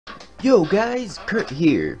Yo guys, Kurt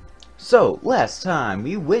here. So, last time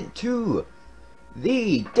we went to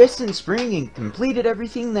the distant spring and completed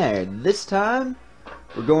everything there. This time,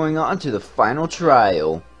 we're going on to the final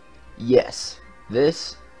trial. Yes,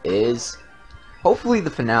 this is hopefully the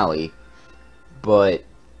finale, but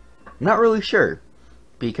I'm not really sure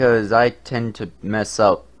because I tend to mess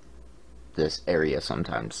up this area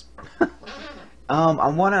sometimes. I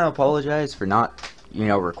want to apologize for not,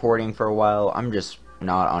 recording for a while. I'm just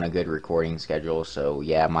not on a good recording schedule, so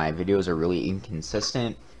yeah, my videos are really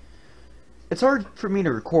inconsistent. It's hard for me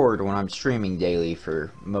to record when I'm streaming daily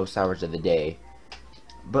for most hours of the day.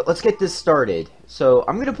 But let's get this started. So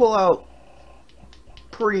I'm gonna pull out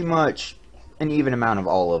pretty much an even amount of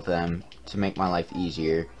all of them to make my life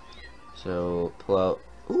easier. So pull out.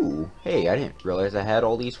 Ooh, hey, I didn't realize I had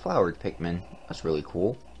all these flowered Pikmin. That's really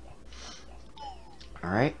cool.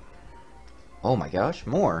 Alright. Oh my gosh,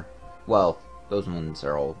 more. Well, those ones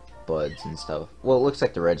are all buds and stuff. Well, it looks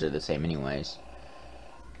like the reds are the same anyways.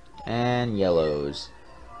 And yellows.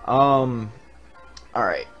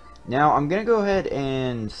 Alright. Now, I'm gonna go ahead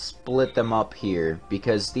and split them up here,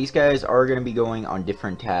 because these guys are gonna be going on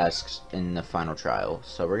different tasks in the final trial.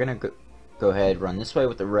 So we're gonna go ahead, run this way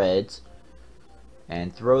with the reds,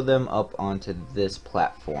 and throw them up onto this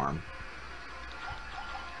platform.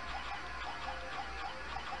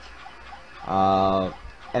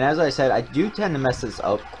 And as I said, I do tend to mess this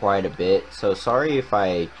up quite a bit, so sorry if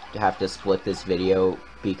I have to split this video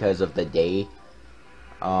because of the day.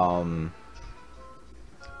 I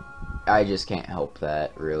just can't help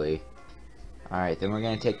that, really. Alright, then we're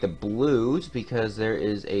going to take the blues, because there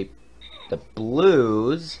is the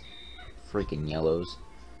blues, freaking yellows,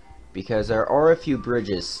 because there are a few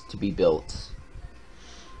bridges to be built.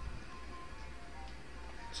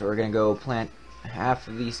 So we're going to go plant half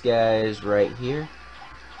of these guys right here.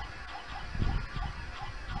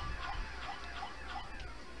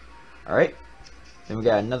 Alright, then we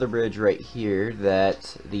got another bridge right here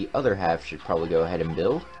that the other half should probably go ahead and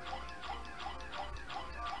build.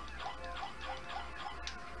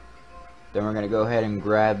 Then we're going to go ahead and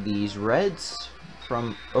grab these reds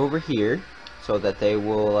from over here so that they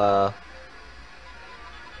will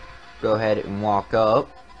go ahead and walk up.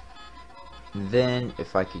 Then,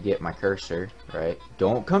 if I could get my cursor, right?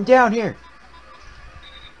 Don't come down here!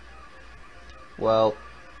 Well,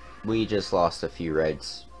 we just lost a few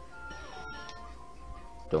reds.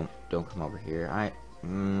 Don't come over here.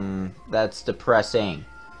 That's depressing.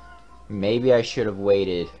 Maybe I should have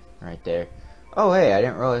waited right there. Oh, hey, I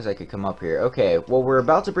didn't realize I could come up here. Okay, well, we're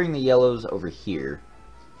about to bring the yellows over here.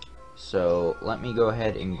 So, let me go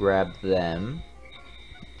ahead and grab them.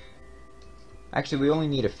 Actually, we only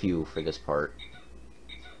need a few for this part.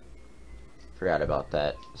 Forgot about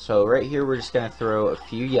that. So, right here, we're just going to throw a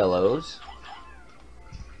few yellows.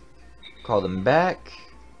 Call them back.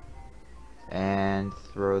 And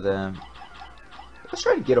throw them. Let's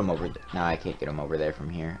try to get them over there. No, I can't get them over there from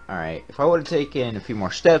here. Alright, if I would have taken a few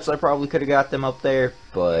more steps, I probably could have got them up there.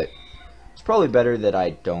 But it's probably better that I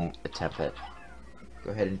don't attempt it.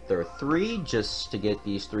 Go ahead and throw 3 just to get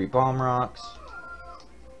these 3 bomb rocks.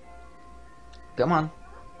 Come on.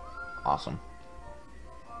 Awesome.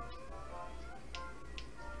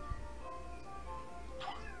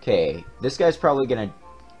 Okay, this guy's probably gonna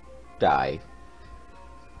die.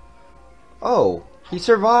 Oh, he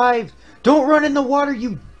survived! Don't run in the water,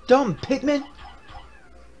 you dumb Pikmin!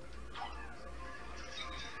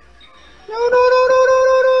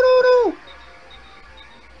 No!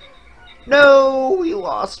 No, we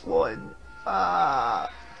lost one.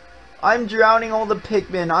 I'm drowning all the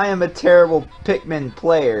Pikmin. I am a terrible Pikmin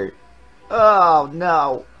player. Oh,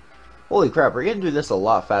 no. Holy crap, we're gonna do this a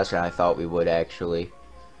lot faster than I thought we would, actually.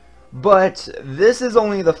 But this is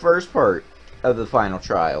only the first part of the final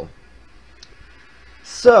trial.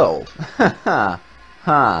 So, now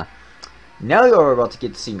you're about to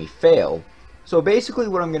get to see me fail. So basically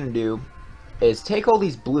what I'm going to do is take all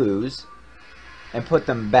these blues and put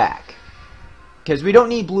them back. Because we don't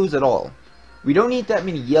need blues at all. We don't need that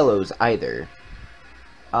many yellows either.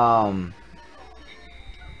 Okay,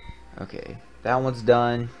 that one's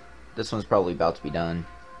done. This one's probably about to be done.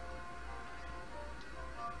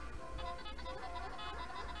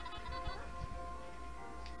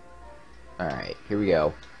 Alright, here we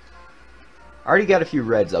go. Already got a few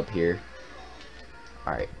reds up here.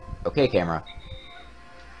 Alright. Okay, camera.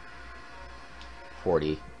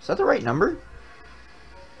 40. Is that the right number?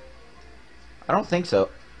 I don't think so.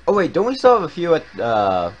 Oh wait, don't we still have a few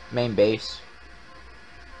at main base?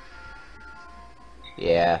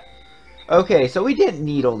 Yeah. Okay, so we didn't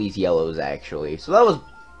need all these yellows actually. So that was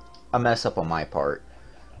a mess up on my part.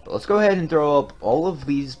 But let's go ahead and throw up all of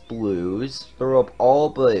these blues. Throw up all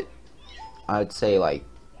but, I'd say, like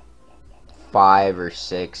 5 or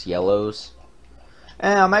 6 yellows.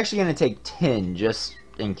 And I'm actually going to take 10 just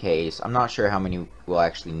in case. I'm not sure how many we'll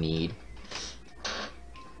actually need.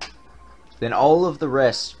 Then all of the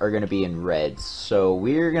rest are going to be in reds. So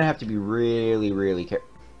we're going to have to be really careful.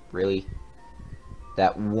 Really?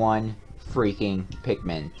 That one freaking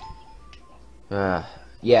Pikmin.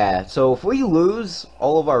 Yeah, so if we lose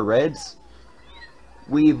all of our reds,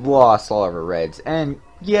 we've lost all of our reds. And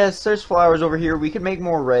yes, there's flowers over here. We could make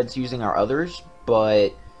more reds using our others,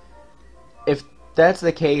 but if that's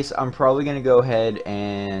the case, I'm probably going to go ahead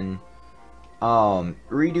and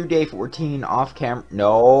redo day 14 off camera.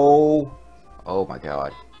 No! Oh my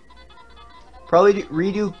god. Probably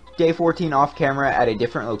redo day 14 off camera at a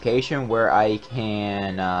different location where I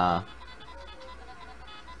can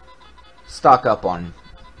stock up on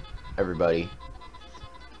everybody.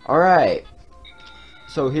 Alright.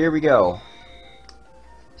 So here we go.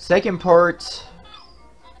 Second part.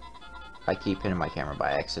 I keep hitting my camera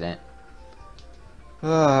by accident.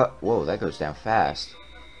 Whoa, that goes down fast.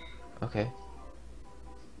 Okay.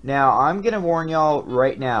 Now, I'm gonna warn y'all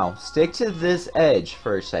right now. Stick to this edge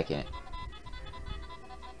for a second.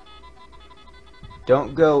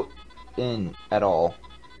 Don't go in at all.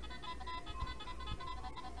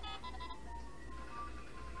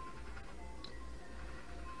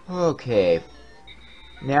 Okay.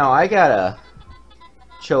 Now, I gotta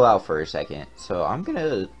chill out for a second. So, I'm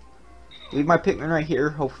gonna leave my Pikmin right here.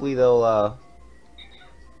 Hopefully, they'll,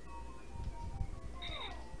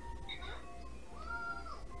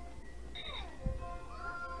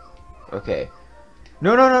 Okay.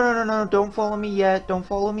 No, don't follow me yet. Don't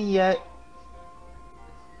follow me yet.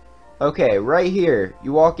 Okay, right here.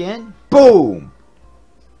 You walk in. Boom!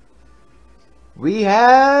 We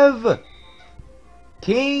have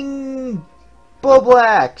King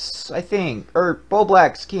Bublax, I think. Or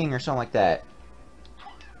Bublax King or something like that.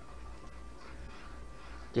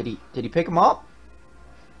 Did he pick him up?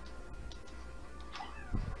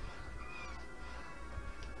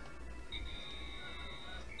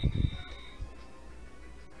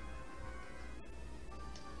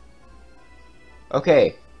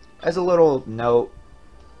 Okay, as a little note.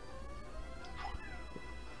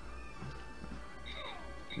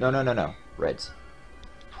 No. Reds.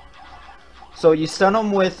 So you stun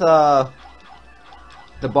them with the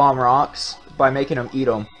bomb rocks by making them eat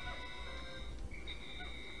them.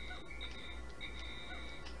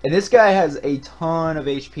 And this guy has a ton of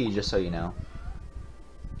HP, just so you know.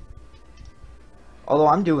 Although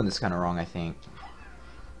I'm doing this kind of wrong, I think.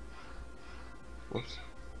 Whoops.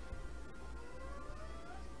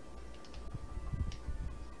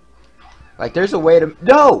 Like, there's a way to...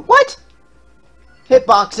 No! What?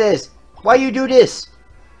 Hitboxes! Why you do this?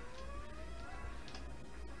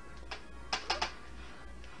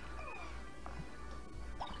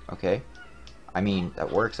 Okay. I mean,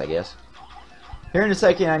 that works, I guess. Here in a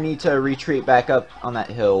second, I need to retreat back up on that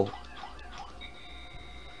hill.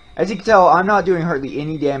 As you can tell, I'm not doing hardly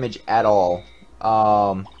any damage at all.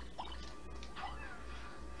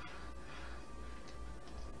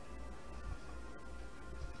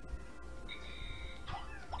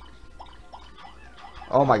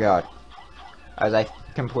 Oh my god. As I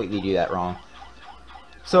completely do that wrong.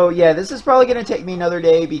 So yeah, this is probably going to take me another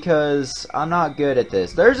day because I'm not good at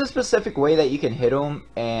this. There's a specific way that you can hit them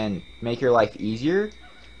and make your life easier.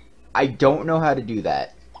 I don't know how to do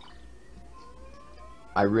that.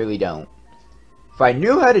 I really don't. If I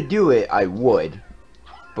knew how to do it, I would.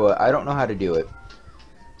 But I don't know how to do it.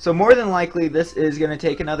 So more than likely, this is going to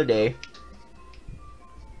take another day.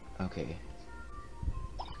 Okay.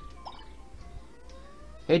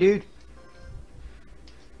 Hey, dude.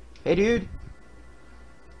 Hey, dude.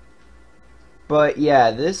 But,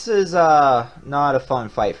 yeah, this is, not a fun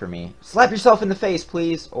fight for me. Slap yourself in the face,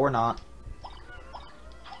 please. Or not.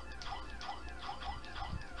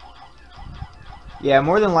 Yeah,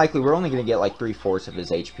 more than likely, we're only going to get, like, 3/4 of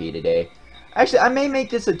his HP today. Actually, I may make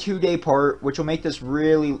this a 2-day part, which will make this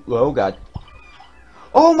really... Oh, God.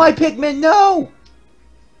 Oh, my Pikmin, no!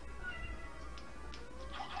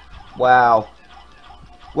 Wow.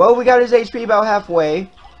 Well, we got his HP about halfway.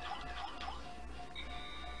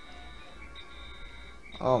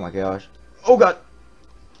 Oh my gosh. Oh god.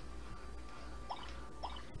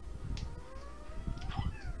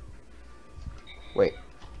 Wait.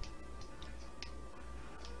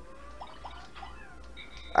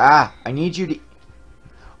 Ah, I need you to...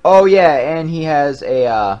 Oh yeah, and he has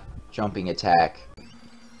a jumping attack.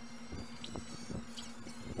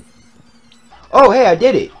 Oh hey, I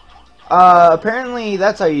did it. Apparently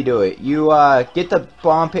that's how you do it. You, get the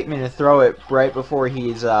bomb Pikmin to throw it right before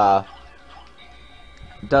he's, does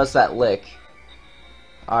that lick.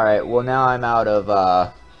 Alright, well now I'm out of,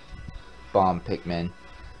 bomb Pikmin.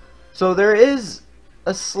 So there is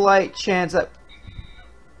a slight chance that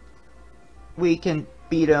we can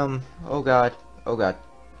beat him. Oh god. Oh god.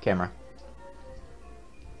 Camera.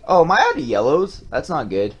 Oh, am I out of yellows? That's not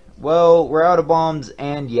good. Well, we're out of bombs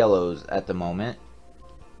and yellows at the moment.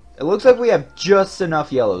 It looks like we have just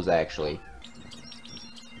enough yellows, actually.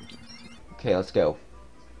 Okay, let's go.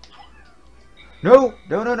 No!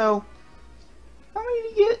 No, no, no! How many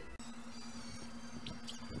did you get?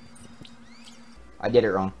 I did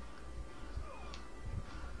it wrong.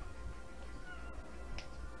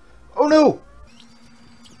 Oh no!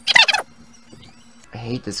 I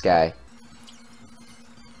hate this guy.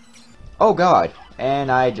 Oh god.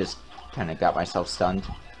 And I just kind of got myself stunned.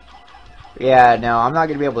 Yeah, no, I'm not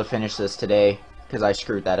going to be able to finish this today, because I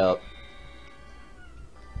screwed that up.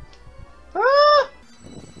 Ah!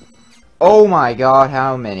 Oh my god,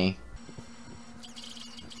 how many?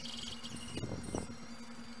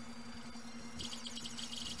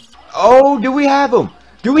 Oh, do we have him?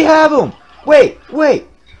 Do we have him? Wait, wait.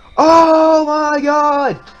 Oh my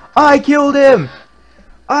god! I killed him!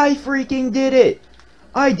 I freaking did it!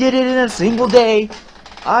 I did it in a single day!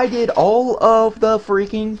 I did all of the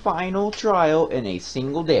freaking final trial in a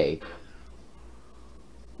single day.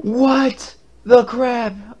 What the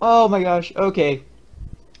crap? Oh my gosh, okay.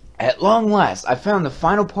 At long last, I found the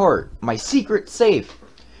final part, my secret safe.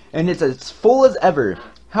 And it's as full as ever.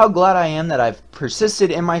 How glad I am that I've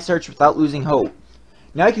persisted in my search without losing hope.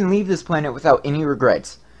 Now I can leave this planet without any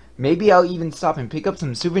regrets. Maybe I'll even stop and pick up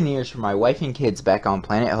some souvenirs for my wife and kids back on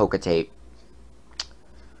planet Hocotate.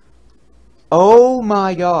 Oh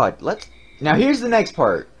my god. Now here's the next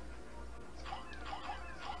part.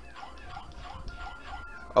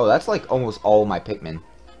 Oh, that's like almost all my Pikmin.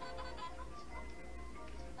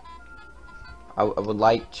 I would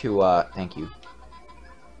like to, thank you.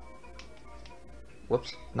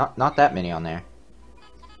 Whoops. Not that many on there.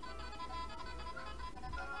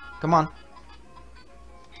 Come on.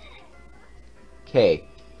 Okay.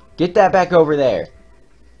 Get that back over there.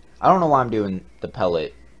 I don't know why I'm doing the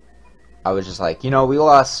pellet. I was just like, you know, we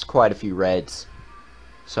lost quite a few reds.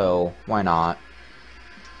 So, why not?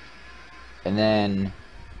 And then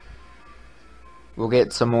we'll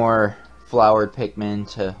get some more flowered Pikmin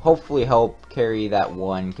to hopefully help carry that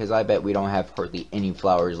one, because I bet we don't have hardly any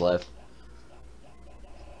flowers left.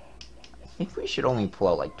 I think we should only pull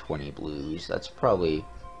out like 20 blues. That's probably...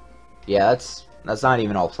 Yeah, that's not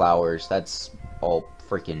even all flowers. That's all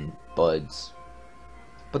freaking buds.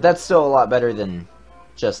 But that's still a lot better than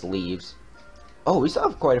just leaves. Oh, we still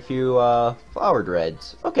have quite a few flowered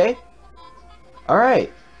reds. Okay.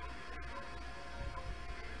 Alright.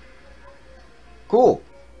 Cool.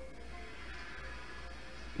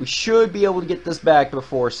 We should be able to get this back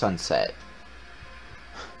before sunset.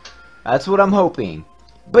 That's what I'm hoping.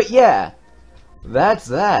 But yeah, that's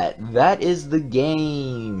that. That is the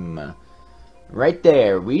game. Right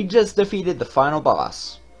there. We just defeated the final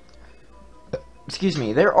boss. Excuse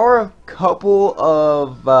me. There are a couple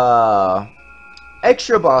of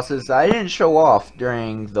extra bosses that I didn't show off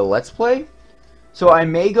during the Let's Play. So I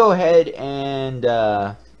may go ahead and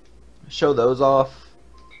show those off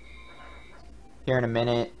here in a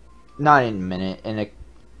minute. Not in a minute, in a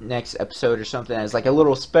next episode or something, as like a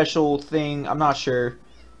little special thing. I'm not sure.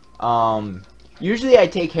 Usually I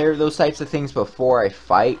take care of those types of things before I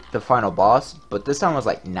fight the final boss, but this time I was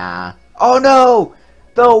like, nah. Oh no!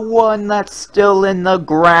 The one that's still in the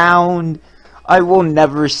ground! I will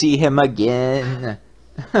never see him again.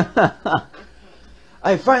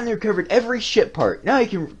 I finally recovered every ship part. Now I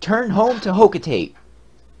can return home to Hocotate.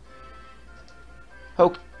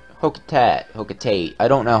 Hocotate. I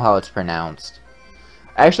don't know how it's pronounced.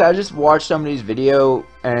 Actually, I just watched somebody's video,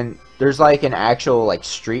 and there's like an actual like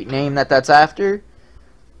street name that's after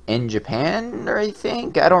in Japan, or I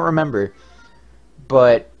think, I don't remember.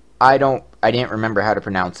 But I didn't remember how to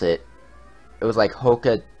pronounce it. It was like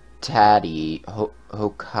Hokatati,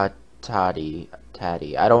 Hokatati.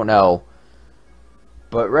 I don't know.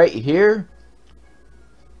 But right here,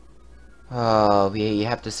 we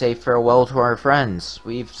have to say farewell to our friends.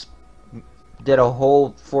 We've did a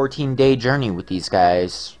whole 14-day journey with these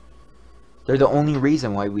guys. They're the only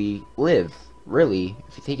reason why we live, really,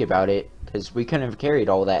 if you think about it, because we couldn't have carried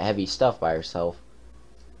all that heavy stuff by ourselves.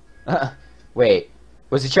 Wait,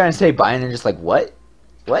 was he trying to say bye and then just like, what?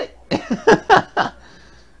 What?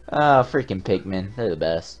 Oh, freaking Pikmin, they're the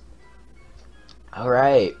best.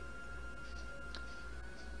 Alright.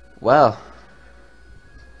 Well,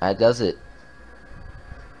 That does it.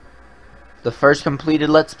 The first completed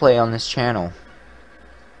Let's Play on this channel.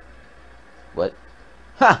 What?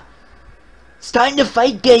 Ha! It's time to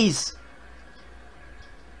fight, guys!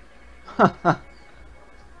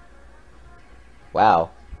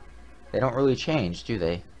 Wow. They don't really change, do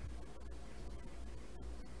they?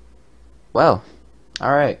 Well,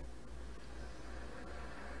 alright.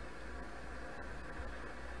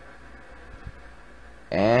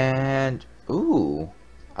 And, ooh,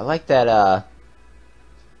 I like that,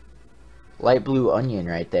 light blue onion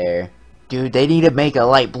right there. Dude, they need to make a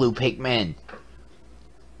light blue Pikmin.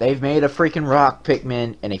 They've made a freaking rock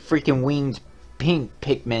Pikmin and a freaking winged pink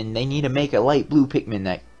Pikmin. They need to make a light blue Pikmin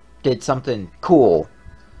that did something cool.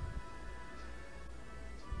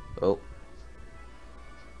 Oh.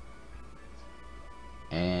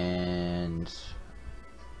 And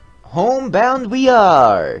homebound we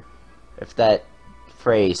are. If that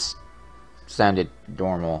phrase sounded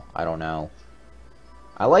normal, I don't know.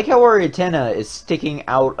 I like how our antenna is sticking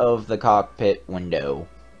out of the cockpit window.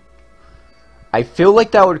 I feel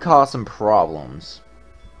like that would cause some problems.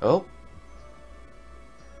 Oh.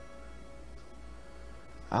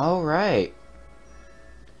 Alright.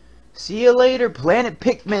 See you later, Planet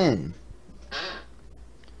Pikmin.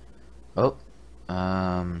 Oh.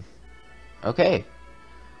 Okay.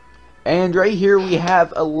 And right here we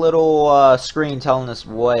have a little screen telling us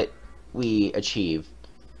what we achieved.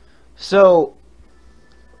 So,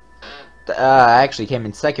 I actually came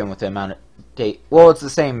in second with the amount of days. Well, it's the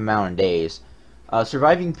same amount of days.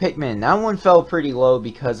 Surviving Pikmin. That one fell pretty low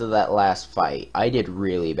because of that last fight. I did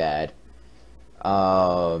really bad.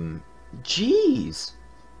 Jeez.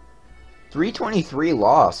 323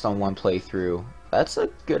 lost on one playthrough. That's a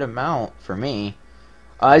good amount for me.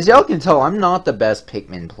 As y'all can tell, I'm not the best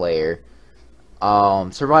Pikmin player.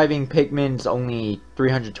 Surviving Pikmin's only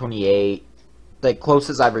 328. The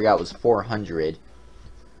closest I ever got was 400.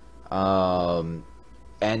 And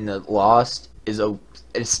the lost is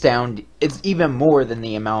astounding. It's even more than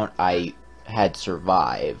the amount I had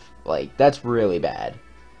survived. Like, that's really bad.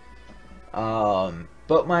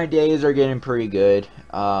 But my days are getting pretty good.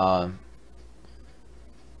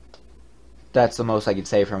 That's the most I could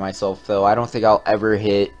say for myself, though. I don't think I'll ever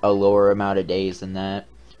hit a lower amount of days than that.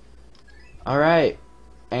 Alright.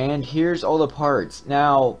 And here's all the parts.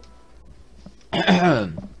 Now,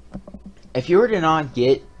 if you were to not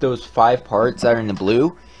get those 5 parts that are in the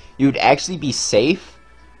blue, you'd actually be safe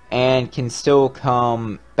and can still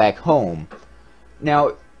come back home.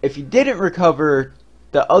 Now, if you didn't recover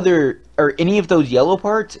the other, or any of those yellow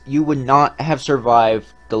parts, you would not have survived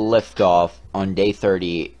the liftoff on day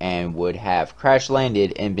 30 and would have crash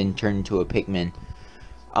landed and been turned into a Pikmin.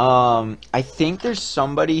 I think there's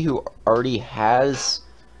somebody who already has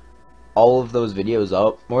all of those videos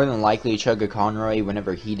up. More than likely Chugga Conroy,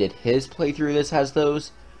 whenever he did his playthrough, this has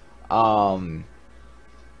those. I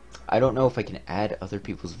don't know if I can add other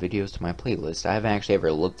people's videos to my playlist. I haven't actually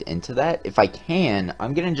ever looked into that. If I can,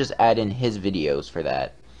 I'm gonna just add in his videos for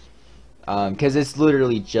that. Because it's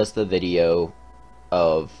literally just the video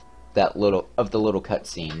of the little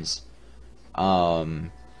cutscenes.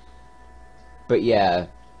 But yeah,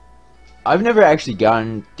 I've never actually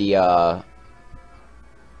gotten the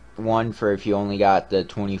one for if you only got the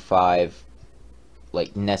 25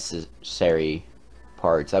 like necessary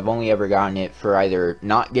parts. I've only ever gotten it for either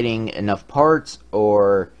not getting enough parts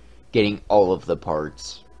or getting all of the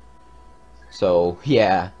parts. So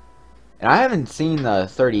yeah, and I haven't seen the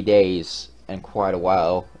 30 days in quite a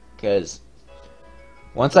while, because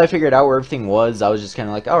once I figured out where everything was, I was just kind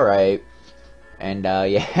of like, alright. And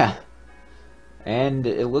yeah, and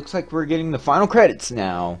it looks like we're getting the final credits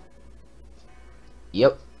now.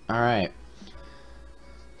 Yep. Alright.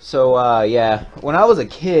 So, yeah, when I was a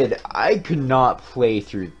kid, I could not play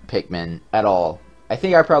through Pikmin at all. I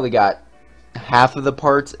think I probably got half of the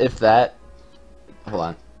parts, if that. Hold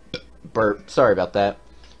on. Burp. Sorry about that.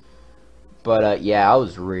 But, yeah, I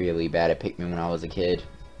was really bad at Pikmin when I was a kid.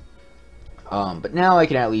 But now I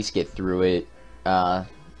can at least get through it,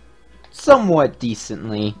 somewhat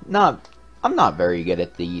decently. I'm not very good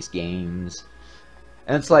at these games.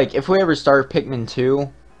 And it's like, if we ever start Pikmin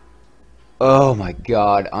 2, oh my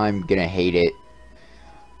god, I'm gonna hate it.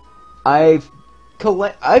 I've done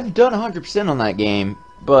 100% on that game,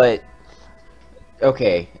 but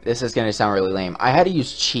okay, this is gonna sound really lame. I had to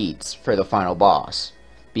use cheats for the final boss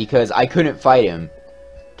because I couldn't fight him.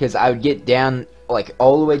 Because I would get down, like,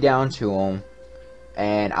 all the way down to him,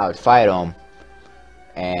 and I would fight him,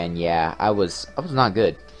 and yeah, I was not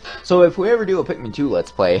good. So if we ever do a Pikmin 2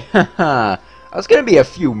 Let's Play, it's gonna be a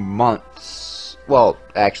few months. Well,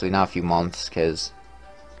 actually not a few months, because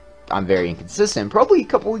I'm very inconsistent. Probably a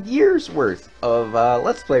couple years worth of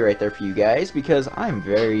Let's Play right there for you guys, because I'm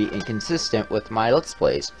very inconsistent with my Let's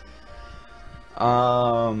Plays.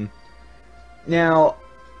 Now,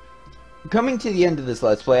 coming to the end of this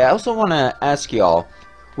Let's Play, I also want to ask y'all,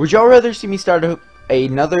 would y'all rather see me start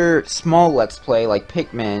another small Let's Play like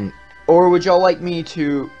Pikmin, or would y'all like me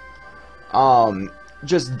to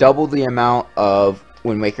just double the amount of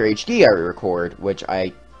Wind Waker HD I record, which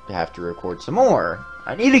I have to record some more.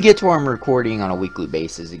 I need to get to where I'm recording on a weekly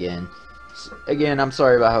basis again. Again, I'm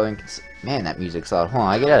sorry about how man, that music's loud. Hold on,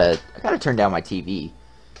 I gotta turn down my TV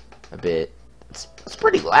a bit. It's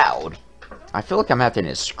pretty loud. I feel like I'm having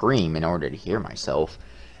to scream in order to hear myself.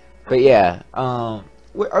 But yeah,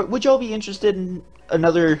 would y'all be interested in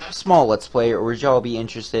another small Let's Play, or would y'all be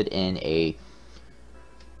interested in a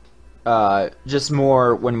just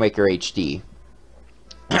more Wind Waker HD?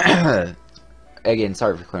 Again,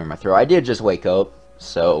 sorry for clearing my throat. I did just wake up,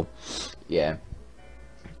 so yeah.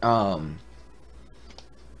 Because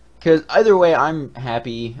either way, I'm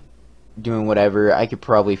happy doing whatever. I could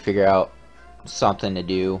probably figure out something to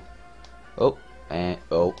do. Oh,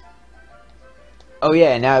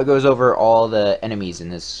 yeah, now it goes over all the enemies in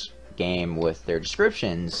this game with their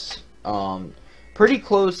descriptions. Pretty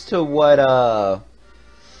close to what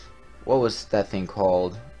was that thing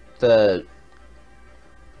called? The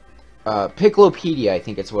Piccolopedia, I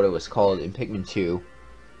think it's what it was called in Pikmin 2.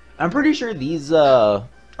 I'm pretty sure these are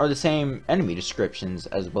the same enemy descriptions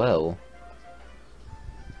as well.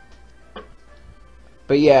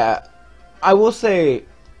 But yeah, I will say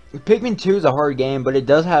Pikmin 2 is a hard game, but it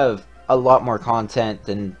does have a lot more content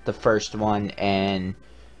than the first one, and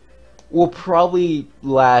will probably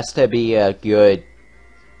last to be a good,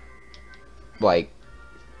 like,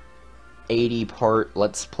 80-part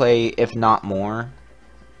Let's Play, if not more.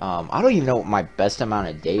 I don't even know what my best amount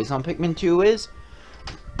of days on Pikmin 2 is,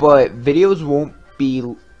 but videos won't be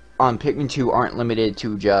on Pikmin 2 aren't limited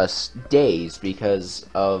to just days because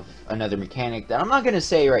of another mechanic that I'm not going to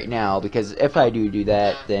say right now, because if I do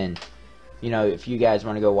that, then, you know, if you guys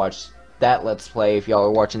want to go watch that Let's Play, if y'all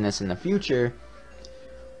are watching this in the future,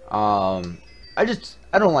 I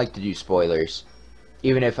don't like to do spoilers,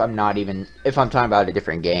 even if I'm talking about a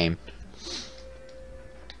different game.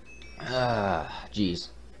 Jeez.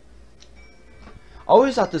 I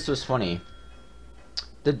always thought this was funny.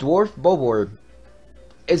 The dwarf Bulborb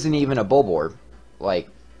isn't even a Bulborb. Like,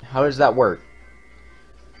 how does that work?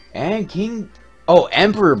 And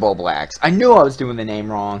Emperor Bublax. I knew I was doing the name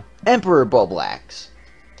wrong. Emperor Bublax.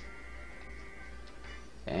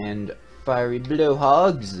 And fiery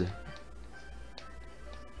blowhogs.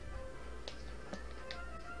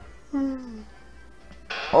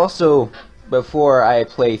 Also, before I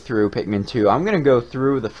play through Pikmin 2, I'm gonna go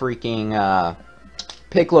through the freaking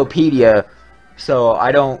Piccolopedia so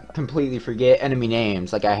I don't completely forget enemy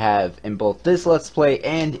names like I have in both this Let's Play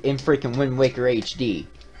and in freaking Wind Waker HD.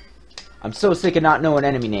 I'm so sick of not knowing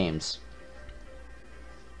enemy names.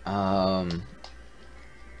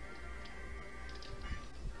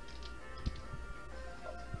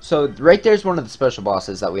 So right there's one of the special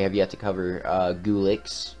bosses that we have yet to cover,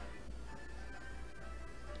 Gulix.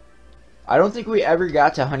 I don't think we ever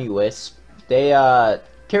got to Honey Wisp. They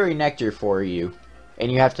carry nectar for you,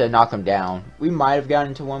 and you have to knock them down. We might have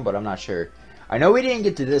gotten to one, but I'm not sure. I know we didn't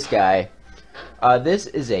get to this guy. This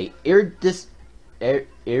is a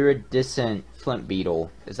iridescent flint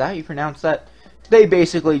beetle. Is that how you pronounce that? They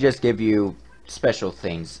basically just give you special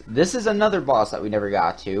things. This is another boss that we never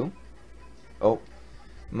got to. Oh,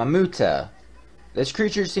 Mamuta. This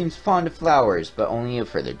creature seems fond of flowers, but only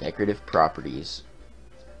for their decorative properties.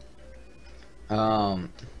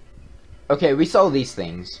 Okay, we saw these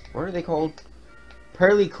things. What are they called?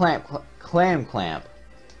 Pearly Clam Clamp.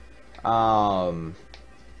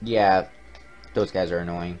 Yeah, those guys are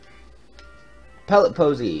annoying. Pellet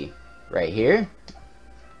Posy, right here.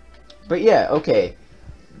 But yeah, okay.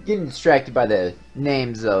 Getting distracted by the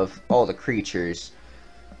names of all the creatures.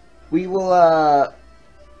 We will,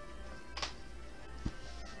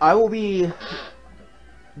 I will be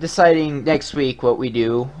deciding next week what we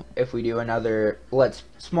do, if we do another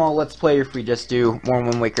small Let's Play, or if we just do more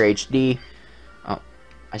Wind Waker HD.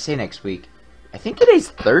 I say next week. I think today's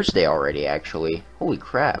Thursday already, actually. Holy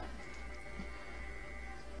crap.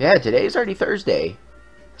 Yeah, today's already Thursday.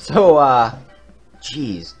 So,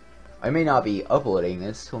 jeez. I may not be uploading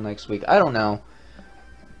this till next week. I don't know.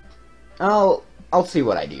 I'll see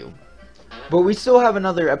what I do. But we still have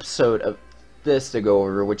another episode of this to go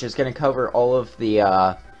over, which is going to cover all of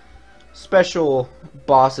the special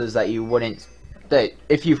bosses that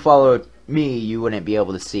if you followed me, you wouldn't be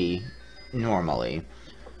able to see normally.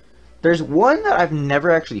 There's one that I've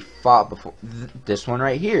never actually fought before. This one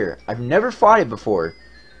right here. I've never fought it before.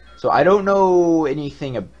 So I don't know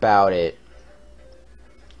anything about it.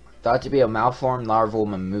 Thought to be a malformed larval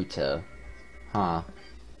Mamuta. Huh.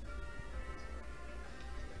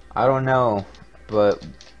 I don't know. But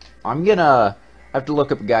I'm gonna have to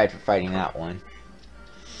look up a guide for fighting that one.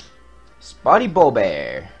 Spotty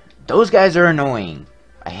Bullbear. Those guys are annoying.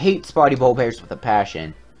 I hate Spotty Bullbears with a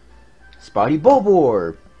passion. Spotty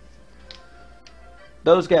Bulborb.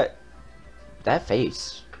 Those guys. That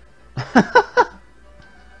face.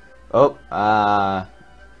 Oh,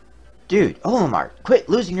 dude, Olimar, quit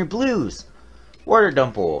losing your blues. Water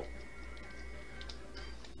Dumple.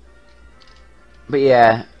 But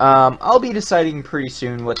yeah, I'll be deciding pretty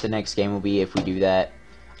soon what the next game will be if we do that.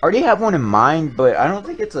 I already have one in mind, but I don't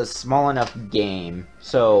think it's a small enough game.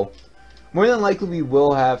 So, more than likely we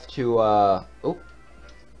will have to,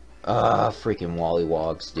 freaking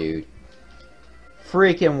Wallywogs, dude.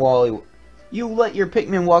 Freaking Wally. You let your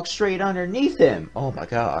Pikmin walk straight underneath him. Oh my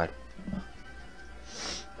god.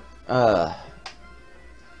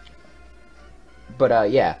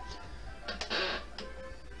 Yeah.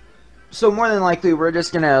 So more than likely we're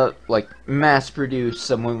just gonna, like, mass produce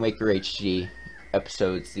some Wind Waker HD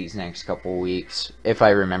episodes these next couple weeks, if I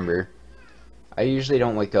remember. I usually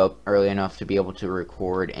don't wake up early enough to be able to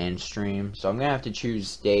record and stream, so I'm gonna have to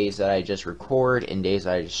choose days that I just record and days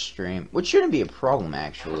that I just stream, which shouldn't be a problem,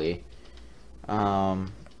 actually.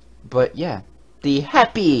 But yeah, the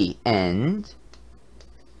happy end.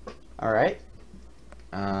 Alright.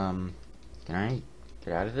 Can I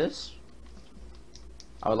get out of this?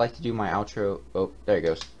 I would like to do my outro. Oh, there it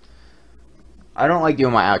goes. I don't like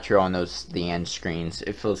doing my outro on the end screens.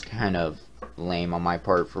 It feels kind of lame on my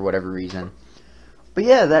part for whatever reason. But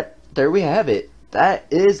yeah, there we have it. That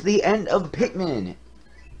is the end of Pikmin.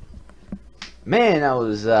 Man, that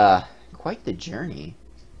was quite the journey.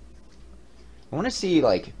 I want to see,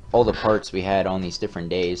 like, all the parts we had on these different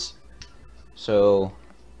days. So,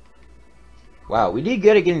 wow, we did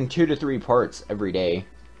good at getting 2 to 3 parts every day.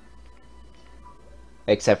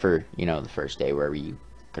 Except for, you know, the first day where you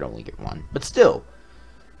could only get 1. But still.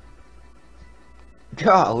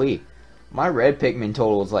 Golly. My red Pikmin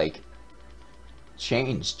total is, like,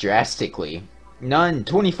 changed drastically. None,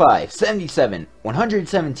 25, 77,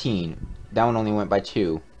 117. That one only went by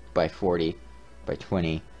 2, by 40, by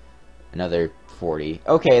 20. Another 40.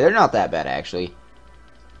 Okay, they're not that bad, actually.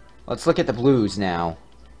 Let's look at the blues now.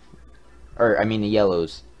 Or, I mean the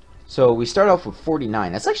yellows. So, we start off with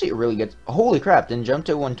 49. That's actually a really good... Holy crap, then jump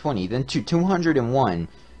to 120. Then to 201.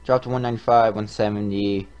 Drop to 195,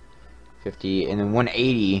 170, 50, and then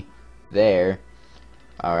 180 there.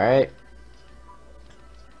 Alright.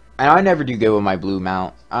 And I never do good with my blue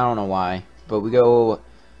mount. I don't know why. But we go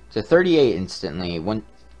to 38 instantly.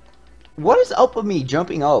 What is up with me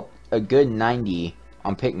jumping up a good 90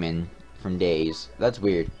 on Pikmin from days? That's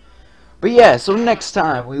weird. But yeah, so next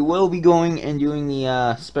time we will be going and doing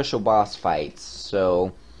the special boss fights.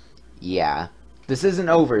 So, yeah. This isn't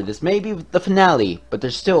over. This may be the finale, but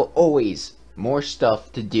there's still always more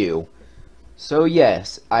stuff to do. So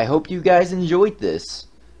yes, I hope you guys enjoyed this.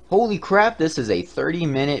 Holy crap, this is a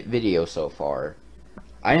 30-minute video so far.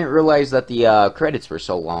 I didn't realize that the credits were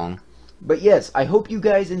so long. But yes, I hope you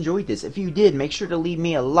guys enjoyed this. If you did, make sure to leave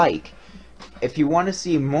me a like. If you want to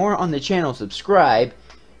see more on the channel, subscribe.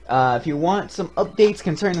 If you want some updates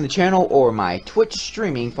concerning the channel or my Twitch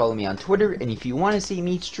streaming, follow me on Twitter. And if you want to see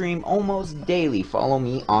me stream almost daily, follow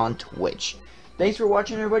me on Twitch. Thanks for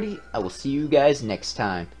watching, everybody. I will see you guys next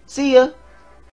time. See ya!